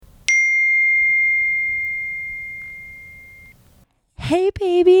Hey,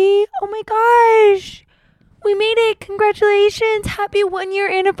 baby. Oh my gosh. We made it. Congratulations. Happy 1-year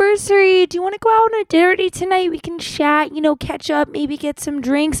anniversary. Do you want to go out on a dinner date tonight? We can chat, catch up, maybe get some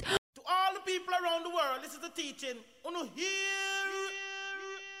drinks. To all the people around the world, this is the teaching. Uno here.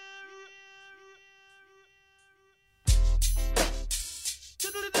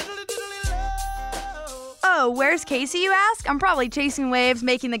 Oh, where's Casey, you ask? I'm probably chasing waves,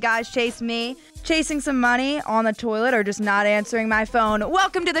 making the guys chase me, chasing some money on the toilet, or just not answering my phone.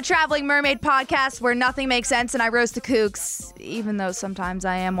 Welcome to the Traveling Mermaid Podcast, where nothing makes sense and I roast the kooks, even though sometimes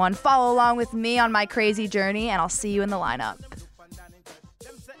I am one. Follow along with me on my crazy journey, and I'll see you in the lineup.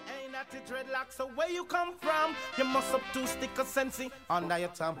 Dreadlocks, so where you come from? You must have two stick of sensei under your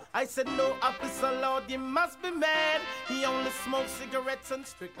thumb. I said no officer, Lord, you must be mad. He only smokes cigarettes and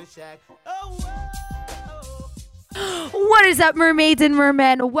strictly shag. What is up, mermaids and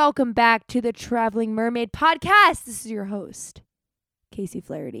mermen? Welcome back to the Traveling Mermaid Podcast. This is your host, Casey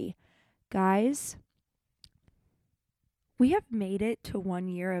Flaherty. Guys, we have made it to 1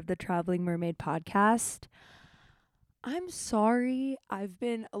 year of the Traveling Mermaid Podcast. I'm sorry I've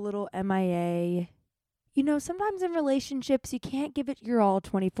been a little MIA. Sometimes in relationships, you can't give it your all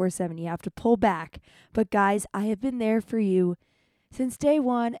 24/7. You have to pull back. But guys, I have been there for you since day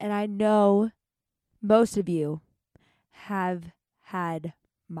one, and I know most of you have had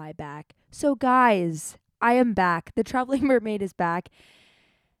my back. So guys, I am back. The Traveling Mermaid is back.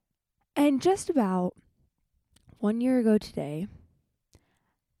 And just about 1 year ago today,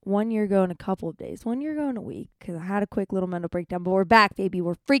 1 year ago in a couple of days, 1 year ago in a week, because I had a quick little mental breakdown, but we're back, baby.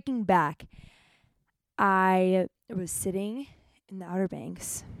 We're freaking back. I was sitting in the Outer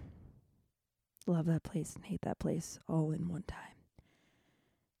Banks. Love that place and hate that place all in one time.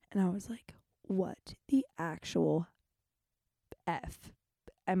 And I was like, what the actual F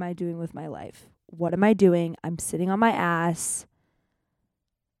am I doing with my life? What am I doing? I'm sitting on my ass.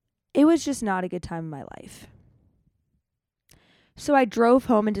 It was just not a good time in my life. So I drove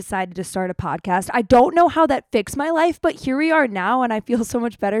home and decided to start a podcast. I don't know how that fixed my life, but here we are now, and I feel so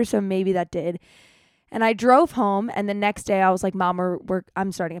much better, so maybe that did. And I drove home, and the next day I was like, Mom,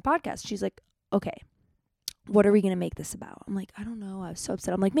 I'm starting a podcast. She's like, okay, what are we going to make this about? I'm like, I don't know. I was so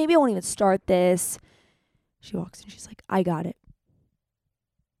upset. I'm like, maybe I won't even start this. She walks in. She's like, I got it.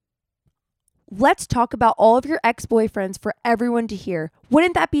 Let's talk about all of your ex-boyfriends for everyone to hear.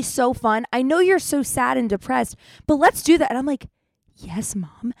 Wouldn't that be so fun? I know you're so sad and depressed, but let's do that. And I'm like, yes,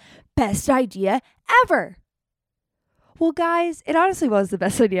 Mom. Best idea ever. Well, guys, it honestly was the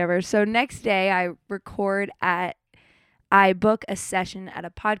best idea ever. So next day I book a session at a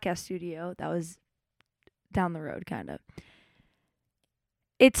podcast studio that was down the road, kind of.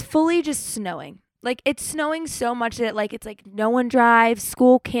 It's fully just snowing. Like, it's snowing so much that it's like no one drives,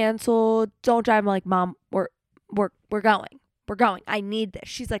 school canceled, don't drive. I'm like, Mom, we're going. We're going. I need this.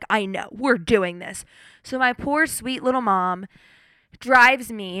 She's like, I know. We're doing this. So my poor sweet little mom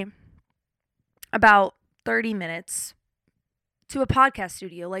drives me about 30 minutes to a podcast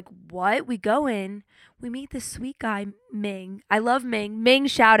studio. Like, what? We go in. We meet this sweet guy, Ming. I love Ming. Ming,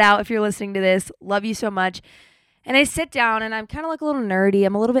 shout out if you're listening to this. Love you so much. And I sit down, and I'm kind of like a little nerdy.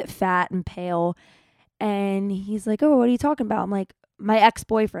 I'm a little bit fat and pale. And he's like, oh, what are you talking about? I'm like, my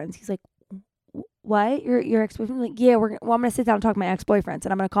ex-boyfriends. He's like, what? Your ex-boyfriend? I'm like, yeah, I'm going to sit down and talk to my ex-boyfriends.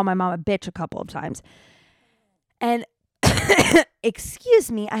 And I'm going to call my mom a bitch a couple of times. And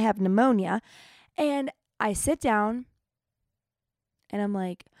excuse me, I have pneumonia. And I sit down, and I'm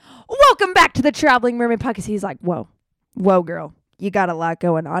like, welcome back to the Traveling Mermaid Podcast. He's like, whoa, girl. You got a lot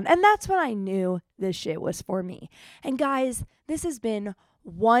going on. And that's when I knew this shit was for me. And guys, this has been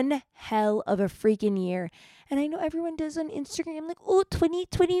one hell of a freaking year. And I know everyone does on Instagram, like, oh,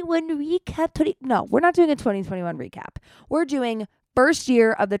 2021 recap. No, we're not doing a 2021 recap. We're doing first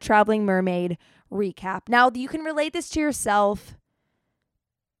year of the Traveling Mermaid recap. Now, you can relate this to yourself.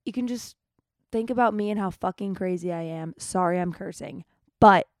 You can just think about me and how fucking crazy I am. Sorry, I'm cursing.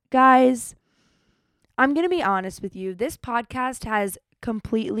 But, guys, I'm going to be honest with you. This podcast has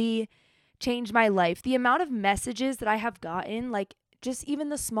completely changed my life. The amount of messages that I have gotten, like just even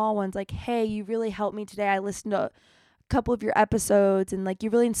the small ones, like, hey, you really helped me today. I listened to a couple of your episodes and like you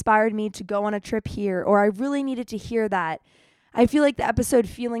really inspired me to go on a trip here, or I really needed to hear that. I feel like the episode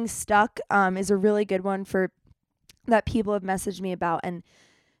Feeling Stuck is a really good one for that people have messaged me about. And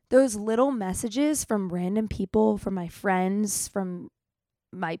those little messages from random people, from my friends, from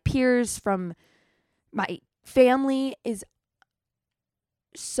my peers, from my family is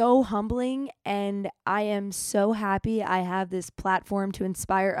so humbling, and I am so happy I have this platform to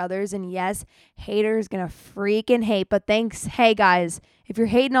inspire others. And yes, haters gonna freaking hate, but thanks. Hey guys, if you're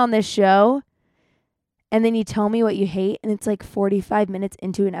hating on this show, And then you tell me what you hate, and it's like 45 minutes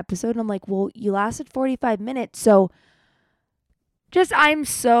into an episode. And I'm like, well, you lasted 45 minutes. So just, I'm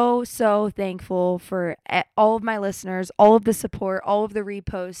so, so thankful for all of my listeners, all of the support, all of the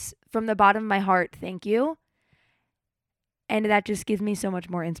reposts from the bottom of my heart. Thank you. And that just gives me so much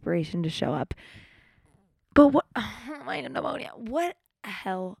more inspiration to show up. But what, oh, my pneumonia, what a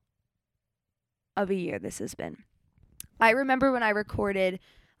hell of a year this has been. I remember when I recorded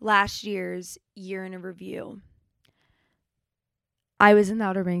last year's year in a review, I was in the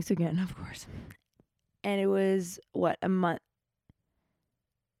Outer Banks again, of course. And it was, a month?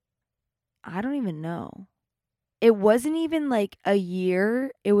 I don't even know. It wasn't even like a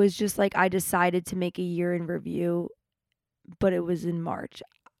year. It was just like I decided to make a year in review, but it was in March.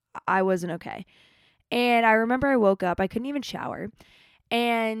 I wasn't okay. And I remember I woke up. I couldn't even shower.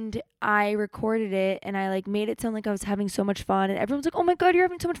 And I recorded it, and I like made it sound like I was having so much fun. And everyone's like, oh my God, you're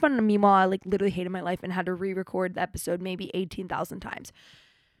having so much fun. And meanwhile, I like literally hated my life and had to re-record the episode maybe 18,000 times.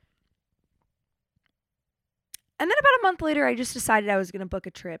 And then about a month later, I just decided I was going to book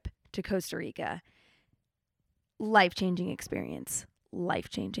a trip to Costa Rica. Life-changing experience.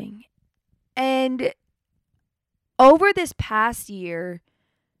 Life-changing. And over this past year,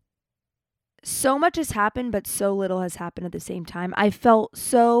 so much has happened, but so little has happened at the same time. I felt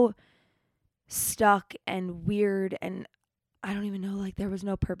so stuck and weird, and I don't even know, like there was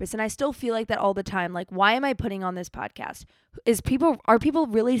no purpose. And I still feel like that all the time. Like, why am I putting on this podcast? Are people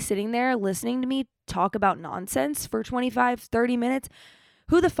really sitting there listening to me talk about nonsense for 25, 30 minutes?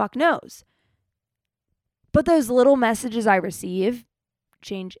 Who the fuck knows? But those little messages I receive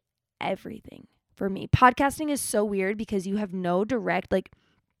change everything for me. Podcasting is so weird because you have no direct, like,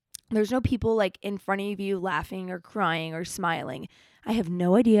 there's no people like in front of you laughing or crying or smiling. I have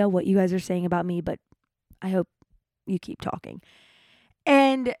no idea what you guys are saying about me, but I hope you keep talking.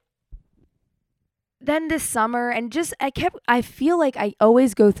 And then this summer, and just I feel like I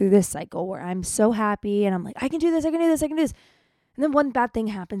always go through this cycle where I'm so happy and I'm like, I can do this, I can do this, I can do this. And then one bad thing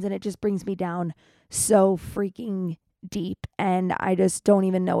happens and it just brings me down so freaking deep, and I just don't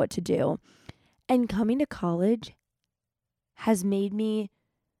even know what to do. And coming to college has made me,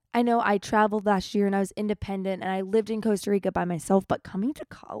 I know I traveled last year and I was independent and I lived in Costa Rica by myself, but coming to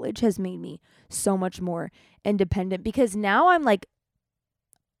college has made me so much more independent because now I'm like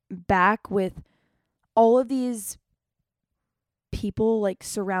back with all of these people like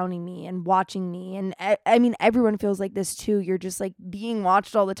surrounding me and watching me. And I mean, everyone feels like this too. You're just like being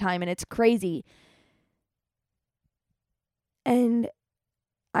watched all the time and it's crazy. And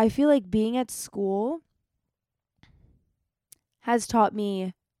I feel like being at school has taught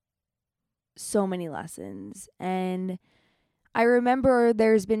me so many lessons. And I remember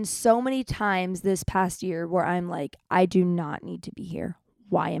there's been so many times this past year where I'm like, I do not need to be here.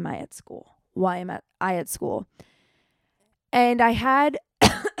 Why am I at school? Why am I at school? And I had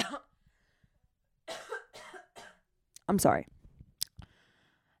I'm sorry.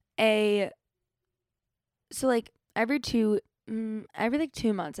 So like every 2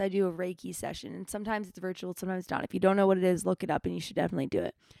 months I do a Reiki session, and sometimes it's virtual, sometimes it's not. If you don't know what it is, look it up, and you should definitely do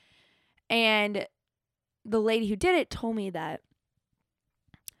it. And the lady who did it told me that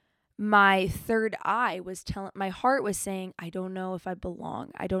my third eye was my heart was saying, I don't know if I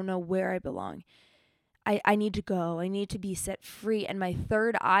belong. I don't know where I belong. I need to go. I need to be set free. And my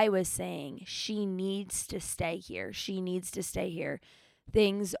third eye was saying, she needs to stay here. She needs to stay here.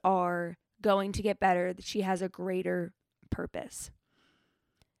 Things are going to get better. She has a greater purpose.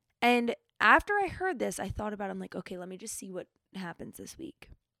 And after I heard this, I thought about it. I'm like, okay, let me just see what happens this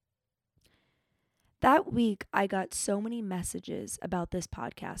week. That week, I got so many messages about this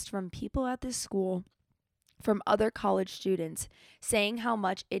podcast from people at this school, from other college students, saying how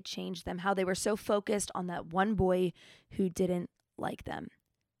much it changed them, how they were so focused on that one boy who didn't like them.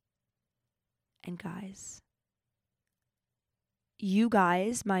 And guys, you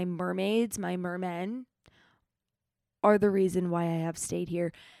guys, my mermaids, my mermen, are the reason why I have stayed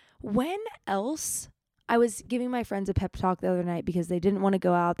here. When else? I was giving my friends a pep talk the other night because they didn't want to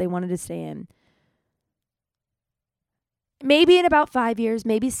go out. They wanted to stay in. Maybe in about 5 years,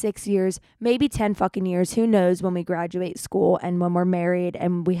 maybe 6 years, maybe 10 fucking years. Who knows when we graduate school and when we're married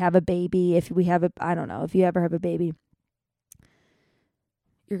and we have a baby. If we have I don't know, if you ever have a baby.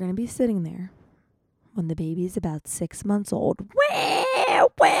 You're going to be sitting there when the baby's about 6 months old.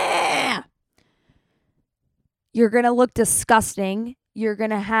 Wah! You're going to look disgusting. You're going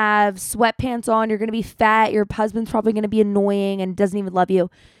to have sweatpants on. You're going to be fat. Your husband's probably going to be annoying and doesn't even love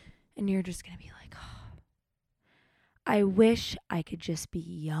you. And you're just going to be like, I wish I could just be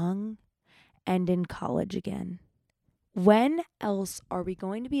young and in college again. When else are we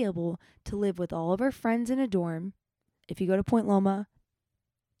going to be able to live with all of our friends in a dorm? If you go to Point Loma,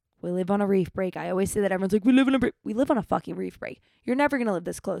 we live on a reef break. I always say that. Everyone's like, we live on a fucking reef break. You're never going to live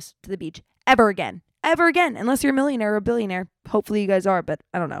this close to the beach ever again. Ever again. Unless you're a millionaire or a billionaire. Hopefully you guys are, but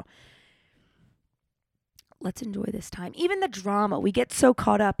I don't know. Let's enjoy this time. Even the drama. We get so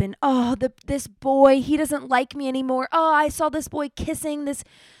caught up in, this boy, he doesn't like me anymore. Oh, I saw this boy kissing this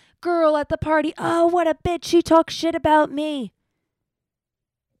girl at the party. Oh, what a bitch. She talks shit about me.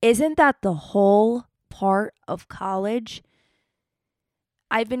 Isn't that the whole part of college?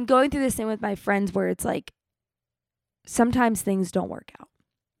 I've been going through this thing with my friends where it's like sometimes things don't work out.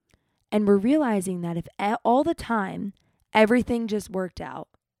 And we're realizing that if all the time everything just worked out,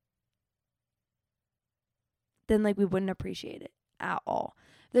 then like we wouldn't appreciate it at all.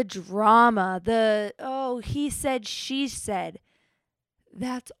 The drama, he said, she said,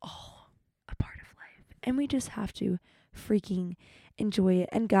 that's all a part of life. And we just have to freaking enjoy it.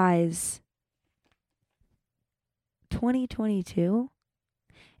 And guys, 2022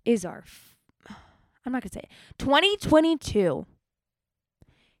 is I'm not going to say it. 2022.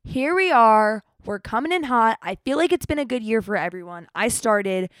 Here we are. We're coming in hot. I feel like it's been a good year for everyone. I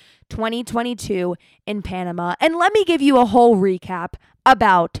started 2022 in Panama. And let me give you a whole recap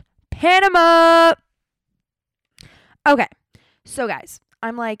about Panama. Okay. So guys,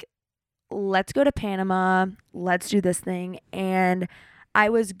 I'm like, let's go to Panama. Let's do this thing. And I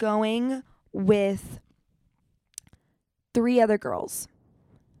was going with two other girls.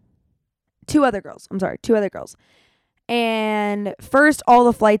 And first, all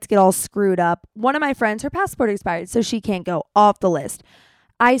the flights get all screwed up. One of my friends, her passport expired, so she can't go, off the list.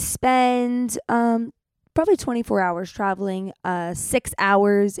 I spend probably 24 hours traveling, 6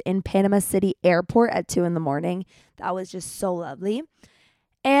 hours in Panama City Airport at 2 a.m. That was just so lovely.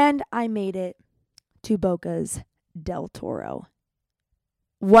 And I made it to Bocas del Toro.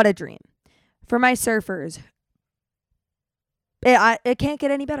 What a dream. For my surfers, it can't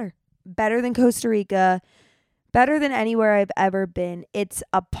get any better. Better than Costa Rica. Better than anywhere I've ever been. It's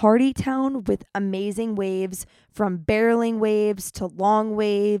a party town with amazing waves, from barreling waves to long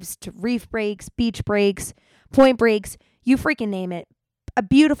waves to reef breaks, beach breaks, point breaks, you freaking name it.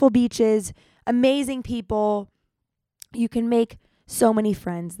 Beautiful beaches, amazing people. You can make so many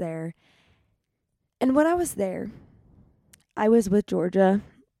friends there. And when I was there, I was with Georgia,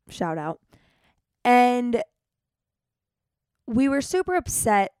 shout out, and we were super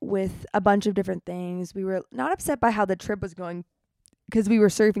upset with a bunch of different things. We were not upset by how the trip was going because we were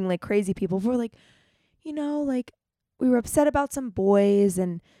surfing like crazy people. We were like, we were upset about some boys,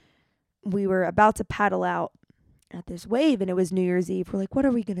 and we were about to paddle out at this wave, and it was New Year's Eve. We're like, what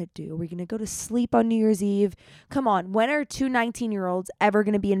are we going to do? Are we going to go to sleep on New Year's Eve? Come on. When are two 19-year-olds ever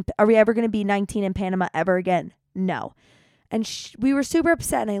going to be are we ever going to be 19 in Panama ever again? No. And we were super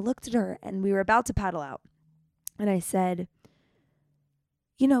upset, and I looked at her, and we were about to paddle out. And I said,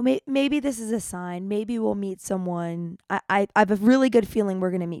 maybe this is a sign. Maybe we'll meet someone. I have a really good feeling we're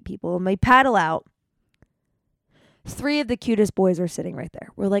going to meet people. And we paddle out. 3 of the cutest boys are sitting right there.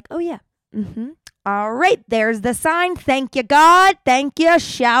 We're like, oh, yeah. All right, there's the sign. Thank you, God. Thank you.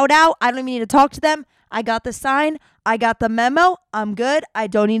 Shout out. I don't even need to talk to them. I got the sign. I got the memo. I'm good. I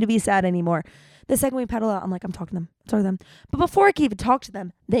don't need to be sad anymore. The second we paddle out, I'm like, I'm talking to them. But before I can even talk to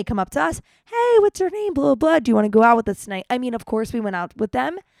them, they come up to us. Hey, what's your name? Blah, blah, blah. Do you want to go out with us tonight? I mean, of course, we went out with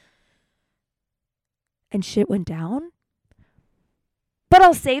them. And shit went down. But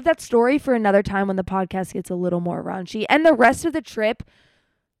I'll save that story for another time when the podcast gets a little more raunchy. And the rest of the trip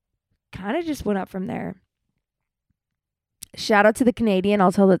kind of just went up from there. Shout out to the Canadian.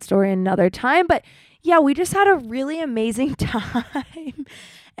 I'll tell that story another time. But yeah, we just had a really amazing time.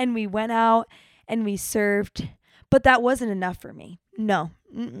 And we went out and we surfed. But that wasn't enough for me. No.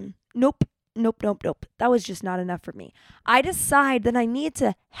 Nope. That was just not enough for me. I decide that I need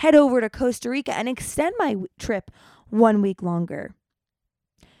to head over to Costa Rica and extend my trip 1 week longer.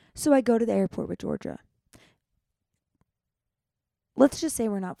 So I go to the airport with Georgia. Let's just say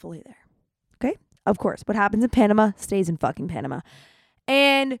we're not fully there. Okay? Of course. What happens in Panama stays in fucking Panama.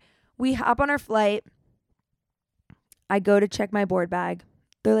 And we hop on our flight. I go to check my board bag.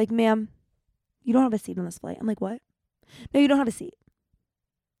 They're like, ma'am, you don't have a seat on this flight. I'm like, what? No, you don't have a seat.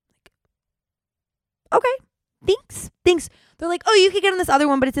 Okay, thanks. They're like, oh, you could get on this other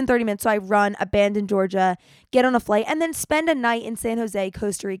one, but it's in 30 minutes. So I run, abandon Georgia, get on a flight, and then spend a night in San Jose,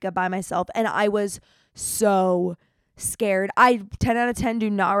 Costa Rica by myself. And I was so scared. I 10 out of 10 do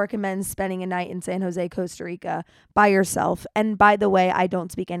not recommend spending a night in San Jose, Costa Rica by yourself. And by the way, I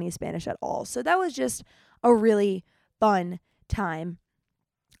don't speak any Spanish at all. So that was just a really fun time.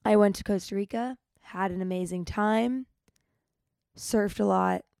 I went to Costa Rica, had an amazing time. surfed a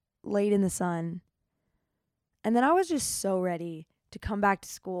lot, laid in the sun. And then I was just so ready to come back to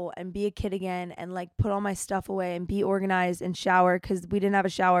school and be a kid again and like put all my stuff away and be organized and shower because we didn't have a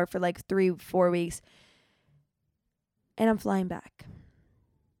shower for like 3-4 weeks. And I'm flying back.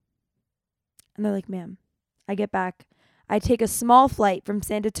 And they're like, ma'am, I get back. I take a small flight from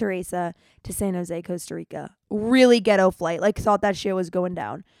Santa Teresa to San Jose, Costa Rica. Really ghetto flight. Like thought that shit was going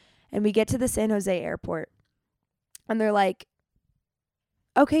down. And we get to the San Jose airport. And they're like,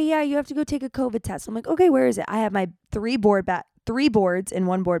 okay, yeah, you have to go take a COVID test. I'm like, okay, where is it? I have my 3 boards in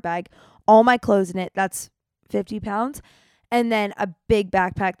 1 board bag, all my clothes in it. That's 50 pounds. And then a big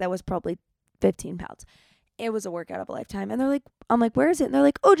backpack that was probably 15 pounds. It was a workout of a lifetime. And they're like, I'm like, where is it? And they're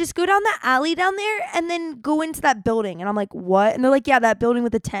like, oh, just go down that alley down there and then go into that building. And I'm like, what? And they're like, yeah, that building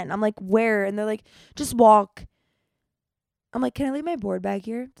with the tent. I'm like, where? And they're like, just walk. I'm like, can I leave my board bag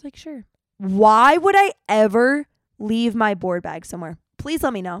here? It's like, sure. Why would I ever leave my board bag somewhere? Please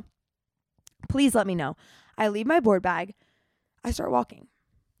let me know. Please let me know. I leave my board bag. I start walking.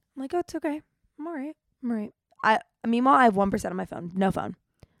 I'm like, oh, it's okay. I'm all right. Meanwhile, I have 1% on my phone. No phone. I'm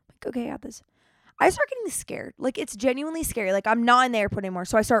like, okay, I got this. I start getting scared. Like, it's genuinely scary. Like, I'm not in the airport anymore.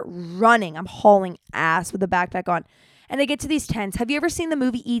 So I start running. I'm hauling ass with a backpack on. And I get to these tents. Have you ever seen the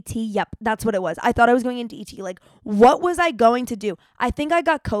movie E.T.? Yep, that's what it was. I thought I was going into E.T. Like, what was I going to do? I think I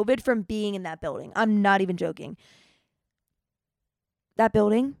got COVID from being in that building. I'm not even joking. That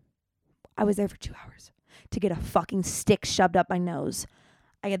building, I was there for 2 hours to get a fucking stick shoved up my nose.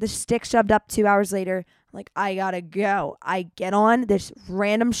 I get the stick shoved up 2 hours later. I'm like, I gotta go. I get on this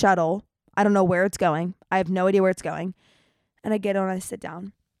random shuttle. I don't know where it's going. I have no idea where it's going. And I get on, I sit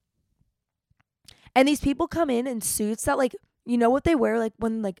down. And these people come in suits that, like, you know what they wear, like,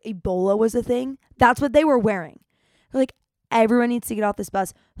 when, like, Ebola was a thing? That's what they were wearing. They're like, everyone needs to get off this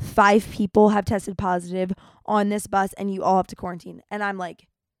bus. 5 people have tested positive on this bus, and you all have to quarantine. And I'm like,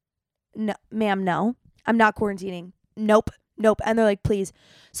 no, ma'am, no. I'm not quarantining. Nope. And they're like, please.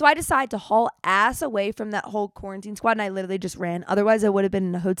 So I decide to haul ass away from that whole quarantine squad, and I literally just ran. Otherwise, I would have been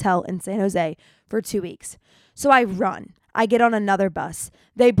in a hotel in San Jose for 2 weeks. So I run. I get on another bus.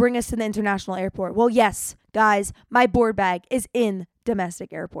 They bring us to the international airport. Well, yes, guys, my board bag is in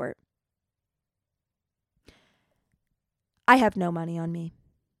domestic airport. I have no money on me.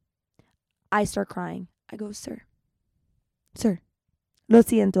 I start crying. I go, sir, lo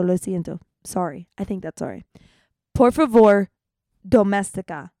siento. Sorry. I think that's sorry. Por favor,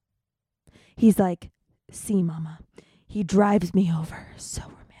 domestica. He's like, sí, mama. He drives me over. So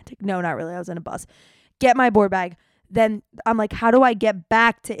romantic. No, not really. I was in a bus. Get my board bag. Then I'm like, how do I get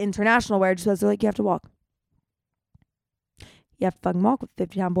back to international where I just was like, you have to walk. You have to fucking walk with a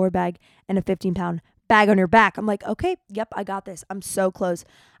 50-pound board bag and a 15-pound bag on your back. I'm like, okay, yep, I got this. I'm so close.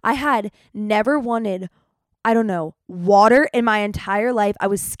 I had never wanted, water in my entire life. I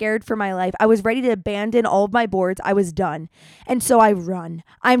was scared for my life. I was ready to abandon all of my boards. I was done. And so I run.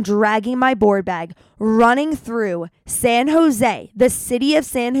 I'm dragging my board bag, running through San Jose, the city of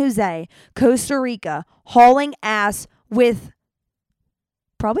San Jose, Costa Rica, hauling ass with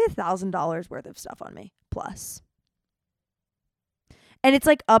probably $1,000 worth of stuff on me, plus. And it's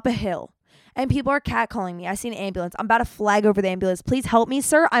like up a hill. And people are catcalling me. I see an ambulance. I'm about to flag over the ambulance. Please help me,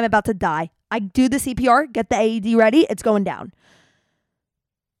 sir. I'm about to die. I do the CPR, get the AED ready. It's going down.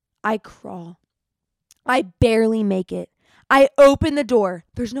 I crawl. I barely make it. I open the door.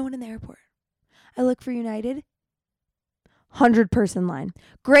 There's no one in the airport. I look for United. 100-person line.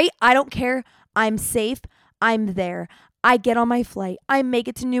 Great. I don't care. I'm safe. I'm there. I get on my flight. I make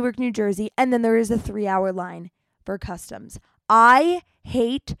it to Newark, New Jersey. And then there is a 3-hour line for customs. I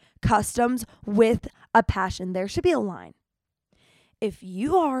hate customs with a passion. There should be a line. If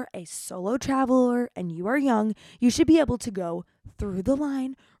you are a solo traveler and you are young, you should be able to go through the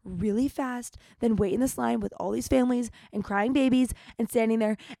line really fast, then wait in this line with all these families and crying babies and standing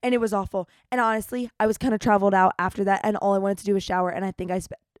there. And it was awful. And honestly, I was kind of traveled out after that, and all I wanted to do was shower. And I think I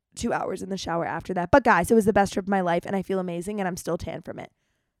spent 2 hours in the shower after that. But guys, it was the best trip of my life, and I feel amazing, and I'm still tan from it.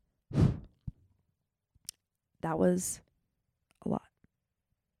 That was a lot.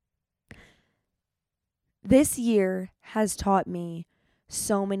 This year has taught me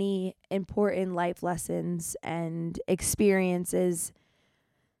so many important life lessons and experiences.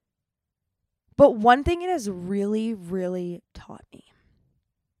 But one thing it has really, really taught me.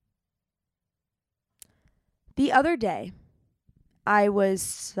 The other day, I was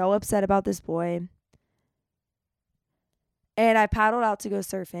so upset about this boy. And I paddled out to go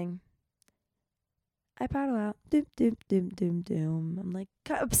surfing. I paddle out. Doom, doom, doom, doom, doom. I'm like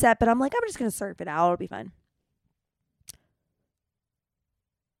kind of upset, but I'm like, I'm just going to surf it out. It'll be fine.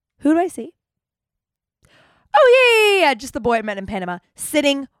 Who do I see? Oh, yeah. Just the boy I met in Panama,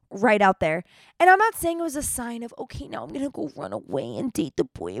 sitting right out there. And I'm not saying it was a sign of, okay, now I'm going to go run away and date the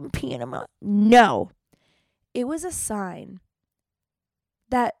boy in Panama. No. It was a sign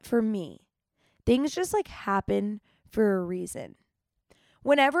that for me, things just like happen for a reason.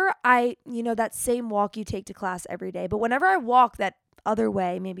 Whenever that same walk you take to class every day, but whenever I walk that other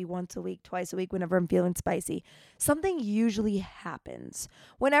way, maybe once a week, twice a week, whenever I'm feeling spicy, something usually happens.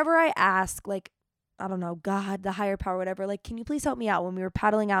 Whenever I ask, like, I don't know, God, the higher power, whatever, like, can you please help me out when we were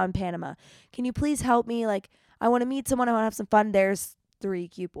paddling out in Panama? Can you please help me? Like, I want to meet someone. I want to have some fun. There's 3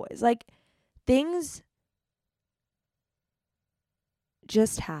 cute boys. Like, things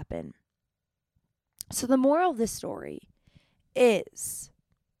just happen. So the moral of this story is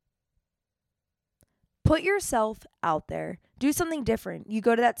put yourself out there. Do something different. You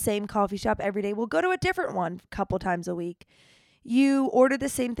go to that same coffee shop every day. We'll go to a different one a couple times a week. You order the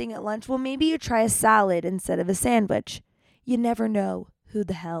same thing at lunch. Well, maybe you try a salad instead of a sandwich. You never know who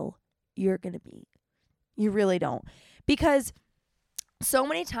the hell you're going to meet. You really don't. Because so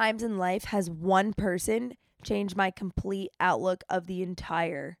many times in life has one person changed my complete outlook of the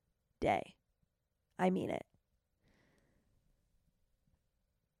entire day. I mean it.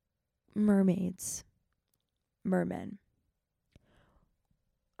 Mermaids. Mermen.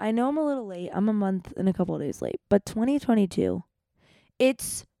 I know I'm a little late. I'm a month and a couple of days late. But 2022,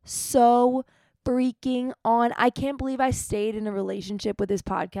 it's so freaking on. I can't believe I stayed in a relationship with this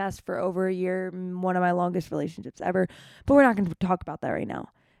podcast for over a year. One of my longest relationships ever. But we're not going to talk about that right now.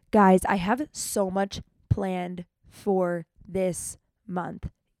 Guys, I have so much planned for this month.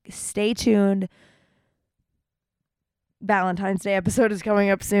 Stay tuned. Valentine's Day episode is coming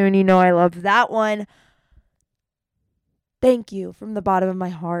up soon. You know I love that one. Thank you from the bottom of my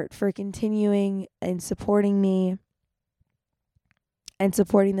heart for continuing and supporting me and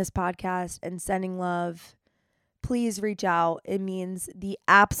supporting this podcast and sending love. Please reach out. It means the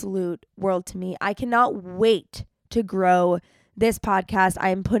absolute world to me. I cannot wait to grow this podcast. I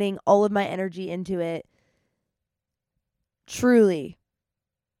am putting all of my energy into it. Truly.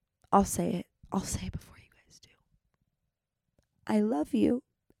 I'll say it. I'll say it before you guys do. I love you.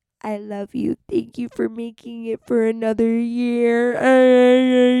 I love you. Thank you for making it for another year.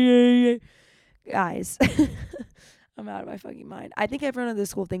 Guys, I'm out of my fucking mind. I think everyone at the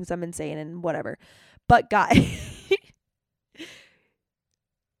school thinks I'm insane and whatever. But guys,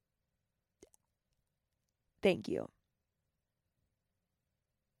 thank you.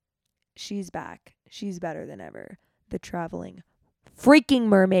 She's back. She's better than ever. The traveling freaking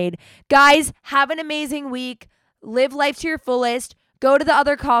mermaid. Guys, have an amazing week. Live life to your fullest. Go to the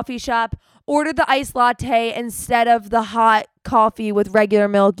other coffee shop. Order the iced latte instead of the hot coffee with regular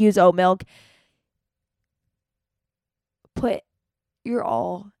milk. Use oat milk. Put your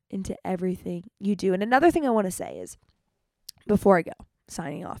all into everything you do. And another thing I want to say is, before I go,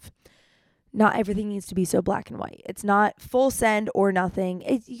 signing off, not everything needs to be so black and white. It's not full send or nothing.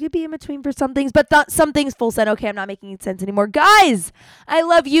 You could be in between for some things, but some things full send. Okay, I'm not making sense anymore. Guys, I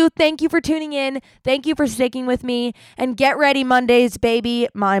love you. Thank you for tuning in. Thank you for sticking with me. And get ready Mondays, baby.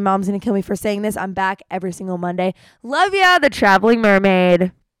 My mom's going to kill me for saying this. I'm back every single Monday. Love ya, the Traveling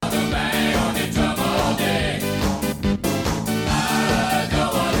Mermaid.